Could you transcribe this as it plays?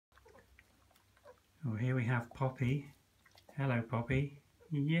Oh, here we have Poppy. Hello, Poppy.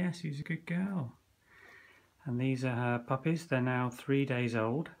 Yes, she's a good girl. And these are her puppies. They're now 3 days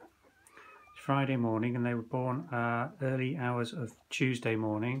old. It's Friday morning and they were born early hours of Tuesday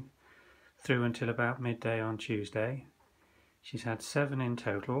morning through until about midday on Tuesday. She's had 7 in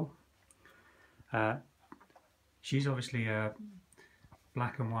total. She's obviously a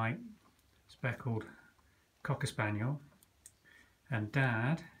black and white speckled Cocker Spaniel. And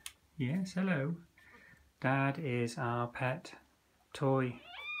Dad, yes, hello. Dad is our pet toy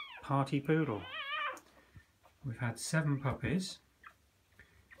party poodle. We've had 7 puppies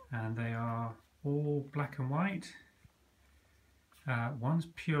and they are all black and white. One's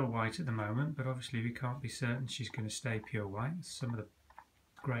pure white at the moment, but obviously we can't be certain she's going to stay pure white. Some of the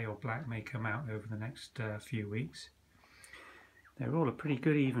grey or black may come out over the next few weeks. They're all a pretty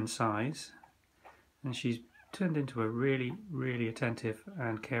good even size, and she's turned into a really attentive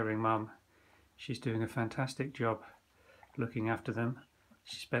and caring mum. She's doing a fantastic job looking after them.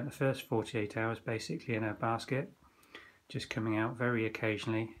 She spent the first 48 hours basically in her basket, just coming out very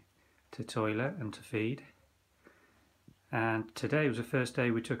occasionally to toilet and to feed. And today was the first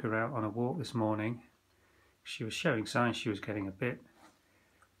day we took her out on a walk this morning. She was showing signs she was getting a bit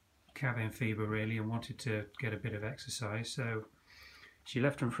cabin fever really and wanted to get a bit of exercise, so she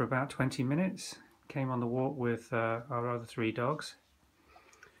left them for about 20 minutes, came on the walk with our other 3 dogs.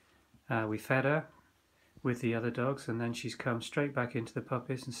 We fed her with the other dogs and then she's come straight back into the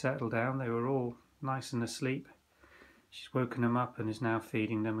puppies and settled down. They were all nice and asleep. She's woken them up and is now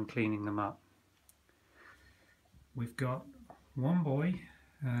feeding them and cleaning them up. We've got 1 boy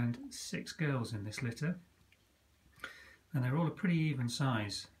and 6 girls in this litter, and they're all a pretty even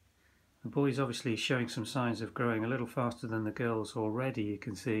size. The boy's obviously showing some signs of growing a little faster than the girls already. You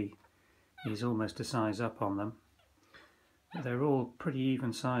can see he's almost a size up on them. But they're all pretty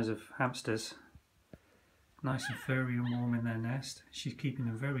even size of hamsters. Nice and furry and warm in their nest. She's keeping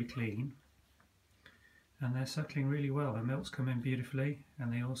them very clean. And they're suckling really well. The milk's come in beautifully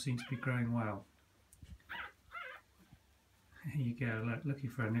and they all seem to be growing well. Here you go, look, looking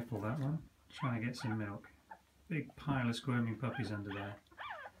for a nipple, that one. Trying to get some milk. Big pile of squirming puppies under there.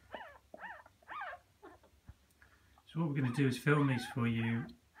 So what we're going to do is film these for you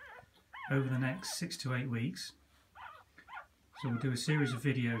over the next 6 to 8 weeks. So we'll do a series of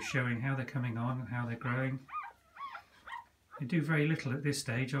videos showing how they're coming on and how they're growing. They do very little at this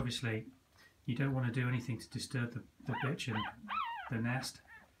stage, obviously. You don't want to do anything to disturb the bitch and the nest.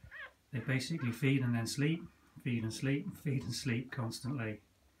 They basically feed and then sleep, feed and sleep, feed and sleep constantly.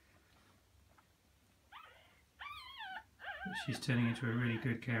 But she's turning into a really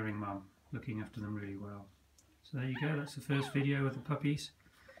good caring mum, looking after them really well. So there you go, that's the first video of the puppies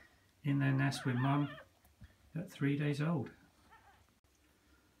in their nest with mum at 3 days old.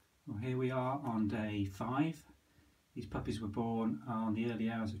 Well, here we are on day 5. These puppies were born on the early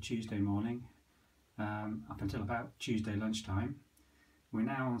hours of Tuesday morning, up until about Tuesday lunchtime. We're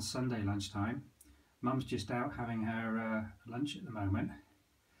now on Sunday lunchtime. Mum's just out having her lunch at the moment,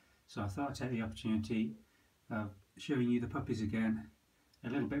 so I thought I'd take the opportunity of showing you the puppies again a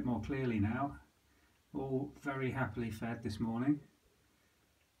little bit more clearly now. All very happily fed this morning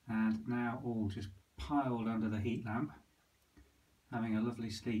and now all just piled under the heat lamp, having a lovely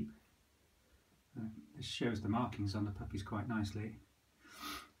sleep. This shows the markings on the puppies quite nicely.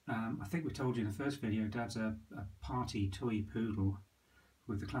 I think we told you in the first video, Dad's a party toy poodle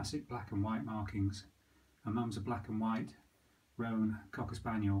with the classic black and white markings, and Mum's a black and white roan Cocker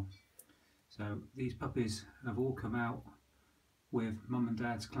Spaniel. So these puppies have all come out with Mum and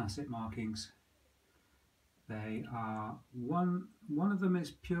Dad's classic markings. They are, one of them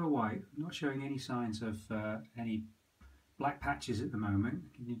is pure white, not showing any signs of any black patches at the moment.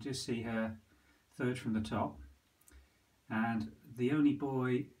 You can just see her third from the top. And the only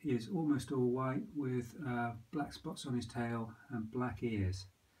boy is almost all white with black spots on his tail and black ears.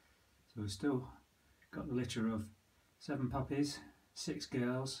 So we've still got the litter of 7 puppies, 6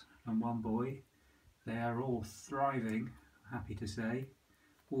 girls and 1 boy. They are all thriving, happy to say,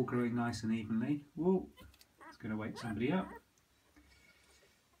 all growing nice and evenly. Whoa, it's going to wake somebody up.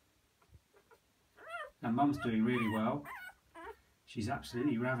 And Mum's doing really well. She's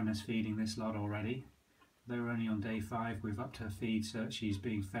absolutely ravenous feeding this lot already. They were only on day 5, we've upped her feed so she's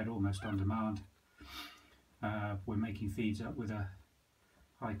being fed almost on demand. We're making feeds up with a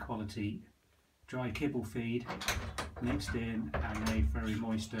high quality dry kibble feed mixed in and made very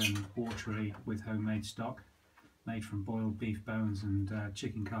moist and watery with homemade stock made from boiled beef bones and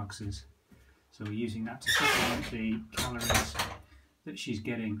chicken carcasses. So we're using that to supplement the calories that she's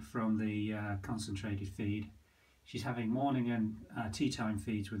getting from the concentrated feed. She's having morning and tea time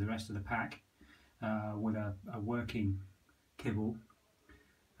feeds with the rest of the pack, with a working kibble,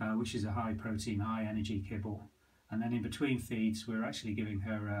 which is a high protein, high energy kibble. And then in between feeds we're actually giving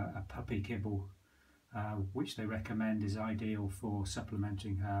her a puppy kibble, which they recommend is ideal for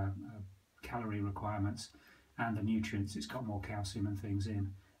supplementing her calorie requirements and the nutrients. It's got more calcium and things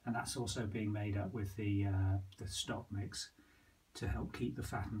in, and that's also being made up with the stock mix to help keep the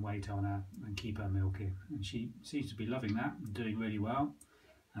fat and weight on her and keep her milking. And she seems to be loving that and doing really well,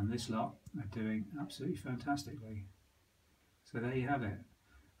 and this lot are doing absolutely fantastically. So there you have it,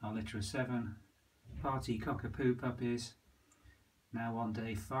 our litter of 7 party Cockapoo puppies, now on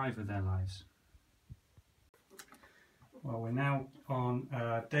day 5 of their lives. Well, we're now on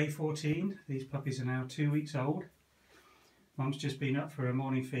day 14. These puppies are now 2 weeks old. Mum's just been up for a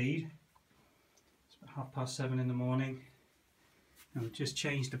morning feed. It's about 7:30 in the morning, and we've just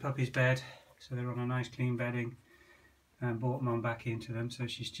changed the puppy's bed, so they're on a nice clean bedding, and brought Mum back into them. So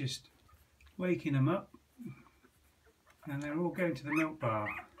she's just waking them up, and they're all going to the milk bar.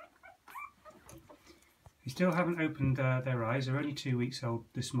 They still haven't opened their eyes. They're only 2 weeks old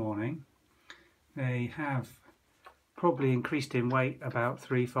this morning. They have probably increased in weight about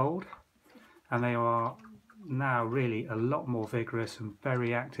 3-fold, and they are now really a lot more vigorous and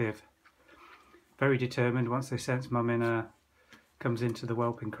very active, very determined. Once they sense Mum comes into the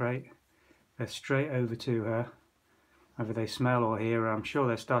whelping crate, they're straight over to her, whether they smell or hear. I'm sure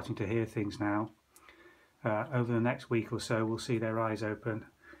they're starting to hear things now. Over the next week or so we'll see their eyes open,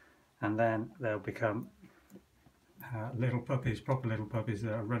 and then they'll become little puppies, proper little puppies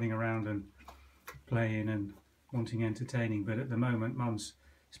that are running around and playing and wanting entertaining. But at the moment Mum's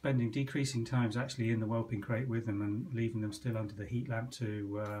spending decreasing times actually in the whelping crate with them and leaving them still under the heat lamp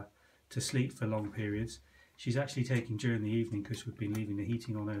to sleep for long periods. She's actually taking during the evening, because we've been leaving the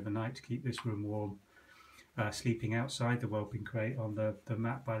heating on overnight to keep this room warm, sleeping outside the whelping crate on the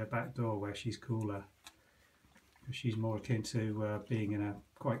mat by the back door where she's cooler. She's more akin to being in a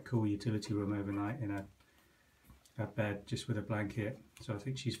quite cool utility room overnight in a bed just with a blanket. So I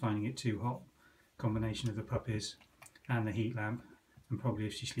think she's finding it too hot, combination of the puppies and the heat lamp, and probably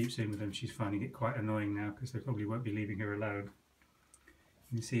if she sleeps in with them she's finding it quite annoying now, because they probably won't be leaving her alone.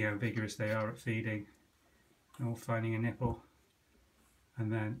 You can see how vigorous they are at feeding, all finding a nipple,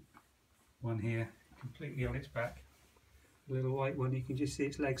 and then one here completely on its back, a little white one, you can just see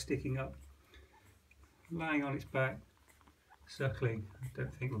its legs sticking up, lying on its back, suckling. I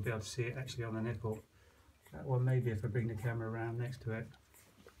don't think we'll be able to see it actually on the nipple. That one maybe if I bring the camera around next to it.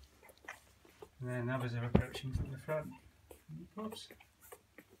 And then others are approaching from the front. Oops.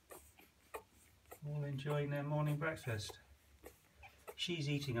 All enjoying their morning breakfast. She's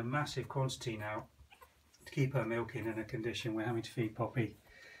eating a massive quantity now to keep her milking in a condition. We're having to feed Poppy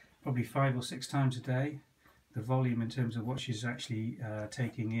probably 5 or 6 times a day. The volume in terms of what she's actually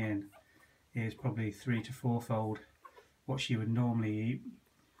taking in is probably 3- to 4-fold what she would normally eat.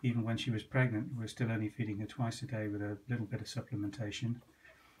 Even when she was pregnant, we're still only feeding her twice a day with a little bit of supplementation.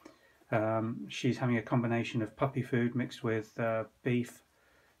 She's having a combination of puppy food mixed with beef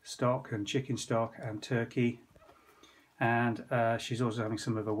stock and chicken stock and turkey, and she's also having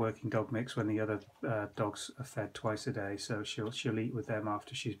some of a working dog mix when the other dogs are fed twice a day, so she'll eat with them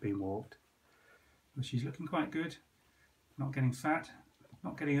after she's been walked. But she's looking quite good, not getting fat,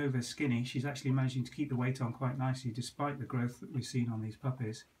 not getting over skinny. She's actually managing to keep the weight on quite nicely despite the growth that we've seen on these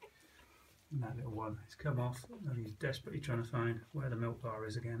puppies. And that little one has come off, and he's desperately trying to find where the milk bar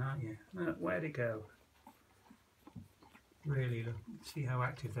is again, aren't you? Where'd it go? Really look, see how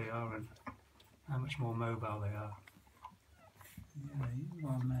active they are and how much more mobile they are. Yeah, you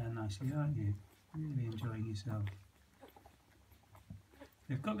are there nicely, aren't you? Really enjoying yourself.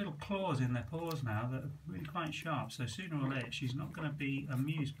 They've got little claws in their paws now that are really quite sharp, so sooner or later she's not going to be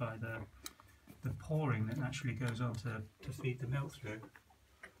amused by the pawing that naturally goes on to feed the milk through.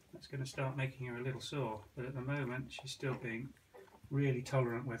 That's going to start making her a little sore, but at the moment she's still being really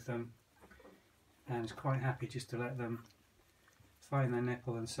tolerant with them and is quite happy just to let them find their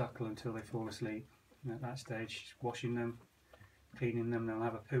nipple and suckle until they fall asleep. And at that stage she's washing them, cleaning them. They'll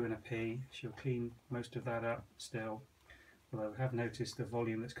have a poo and a pee. She'll clean most of that up still, although I have noticed the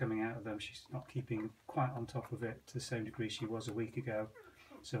volume that's coming out of them, she's not keeping quite on top of it to the same degree she was a week ago,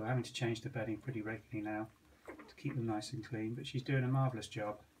 so we're having to change the bedding pretty regularly now to keep them nice and clean, but she's doing a marvellous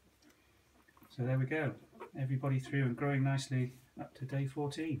job. So there we go, everybody through and growing nicely up to day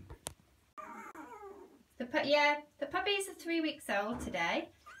 14. The puppies are 3 weeks old today.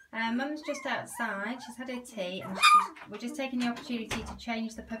 Mum's just outside, she's had her tea, and we're just taking the opportunity to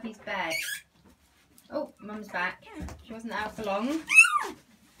change the puppy's bed. Oh, Mum's back. She wasn't out for long.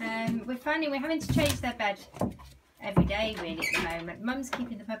 We're having to change their bed every day really at the moment. Mum's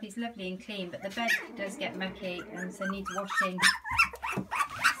keeping the puppies lovely and clean, but the bed does get mucky and so needs washing.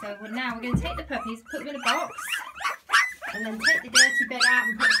 So now we're going to take the puppies, put them in a box, and then take the dirty bed out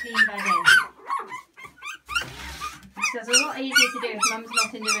and put the clean bed in. So it's a lot easier to do if Mum's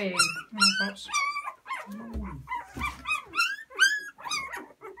not in the room. Pops.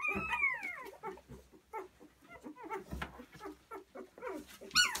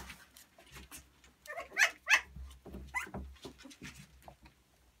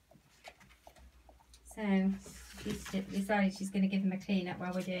 So she's decided she's going to give them a clean up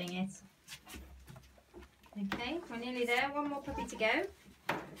while we're doing it. Okay, we're nearly there. One more puppy to go.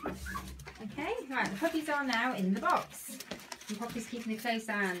 Okay, right, the puppies are now in the box. And Poppy's keeping a close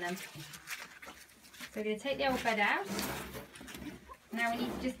eye on them. So we're going to take the old bed out. Now we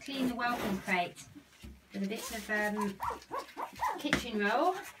need to just clean the welcome crate with a bit of kitchen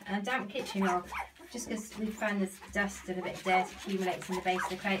roll, damp kitchen roll, just because we found this dust and a bit of dirt accumulates in the base of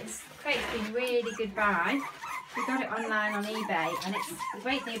the crate. This crate's been a really good buy. We got it online on eBay, and the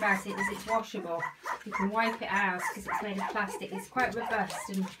great thing about it is it's washable. You can wipe it out because it's made of plastic. It's quite robust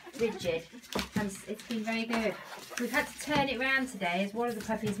and rigid, and it's been very good. We've had to turn it around today as one of the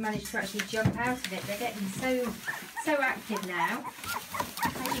puppies managed to actually jump out of it. They're getting so active now.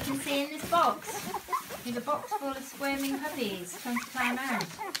 As you can see in this box, there's a box full of squirming puppies trying to climb out.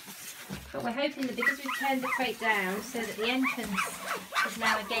 But we're hoping that because we've turned the crate down so that the entrance is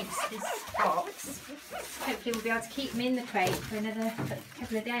now against this box, hopefully we'll be able to keep them in the crate for another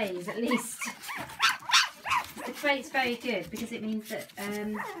couple of days at least. The crate's very good because it means that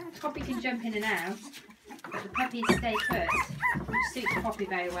Poppy can jump in and out, but the puppies stay put, which suits Poppy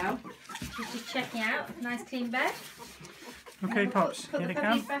very well. She's just checking out a nice clean bed. Okay, Pops, Put here the they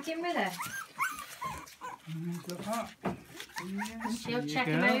puppies come. back in with her. Yes, She'll check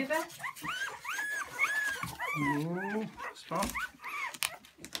them over. Oh, stop.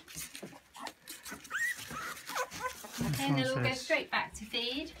 Okay, and they'll all go straight back to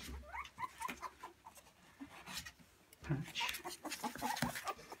feed. Patch.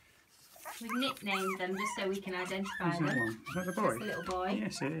 We've nicknamed them just so we can identify Who's them. that one? Is that the boy? That's the little boy.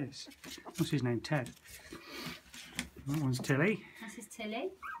 Yes, it is. What's his name? Ted. That one's Tilly. This is Tilly.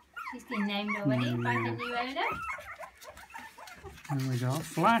 She's been named already by the new owner. And we got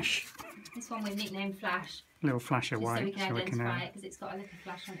Flash. This one we've nicknamed Flash. Little flash of Just white. so we can identify it because it's got a little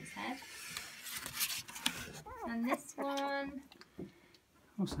flash on its head. And this one,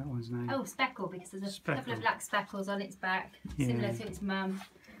 What's that one's name? oh, Speckle, because there's a Speckle. couple of black speckles on its back, Yeah. similar to its mum.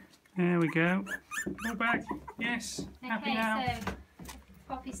 There we go. Go back. Yes. Happy Okay, now. so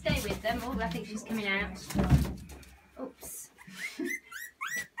Poppy, stay with them. Oh, I think she's coming out. Oops.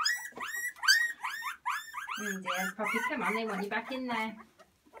 Oh dear, Poppy, come on, they want you back in there.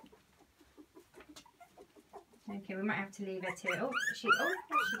 Okay, we might have to leave her to it. Oh, what's she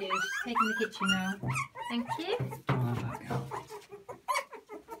doing? She's taking the kitchen now. Thank you. I'll have that go.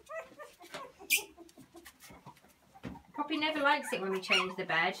 Poppy never likes it when we change the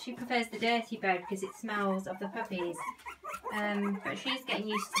bed. She prefers the dirty bed because it smells of the puppies. But she's getting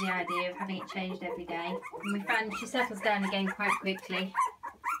used to the idea of having it changed every day. And we find she settles down again quite quickly.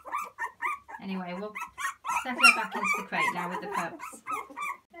 Anyway, we'll settle her back into the crate now with the pups.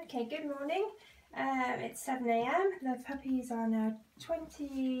 Okay, good morning. It's 7 AM. The puppies are now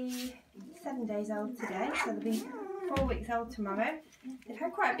 27 days old today, so they'll be 4 weeks old tomorrow. They've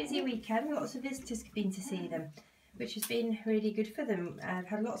had quite a busy weekend. Lots of visitors have been to see them, which has been really good for them. I've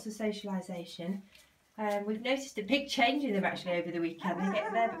had lots of socialisation. We've noticed a big change in them actually over the weekend.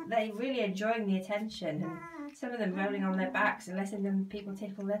 They're really enjoying the attention, and some of them rolling on their backs and letting people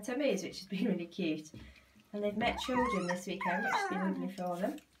tickle their tummies, which has been really cute. And they've met children this weekend, which has been lovely for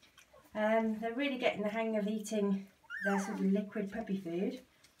them. They're really getting the hang of eating their sort of liquid puppy food.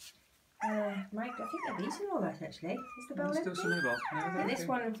 Mike, I think they've eaten all that actually. Is the bowl Still empty? some nibble. And this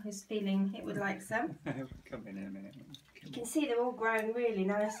one is feeling it would like some. Come in a minute. You can see they're all growing really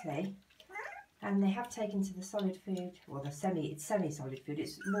nicely. And they have taken to the solid food, well it's semi-solid food.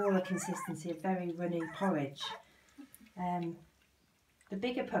 It's more a consistency of very runny porridge. The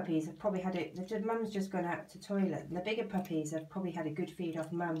bigger puppies have probably had it, mum's just gone out to toilet, and the bigger puppies have probably had a good feed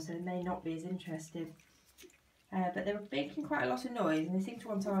off mum, so they may not be as interested. But they were making quite a lot of noise and they seem to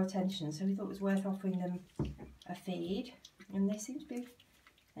want our attention, so we thought it was worth offering them a feed, and they seem to be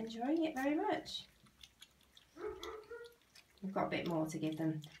enjoying it very much. We've got a bit more to give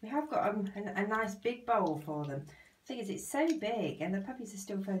them. We have got a nice big bowl for them. The thing is, it's so big and the puppies are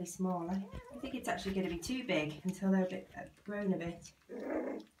still fairly small. I think it's actually going to be too big until they're a bit grown a bit.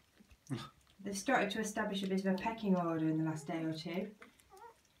 They've started to establish a bit of a pecking order in the last day or two,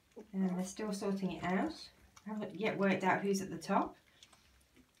 and they're still sorting it out. I haven't yet worked out who's at the top.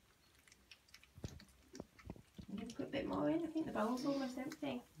 I'm going to put a bit more in. I think the bowl's almost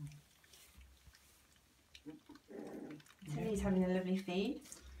empty. Tilly's having a lovely feed.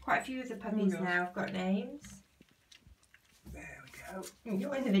 Quite a few of the puppies now have got names. There we go.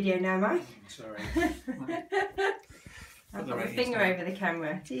 You're in the video now, Mike. Sorry. I've got my finger over the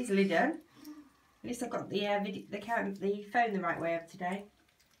camera. It's easily done. At least I've got the phone the right way up today.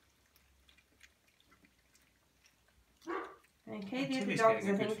 Okay, the other dogs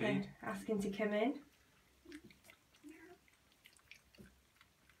I think are asking to come in.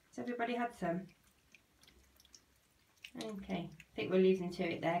 Has everybody had some? Okay, I think we'll leave them to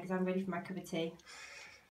it there because I'm ready for my cup of tea.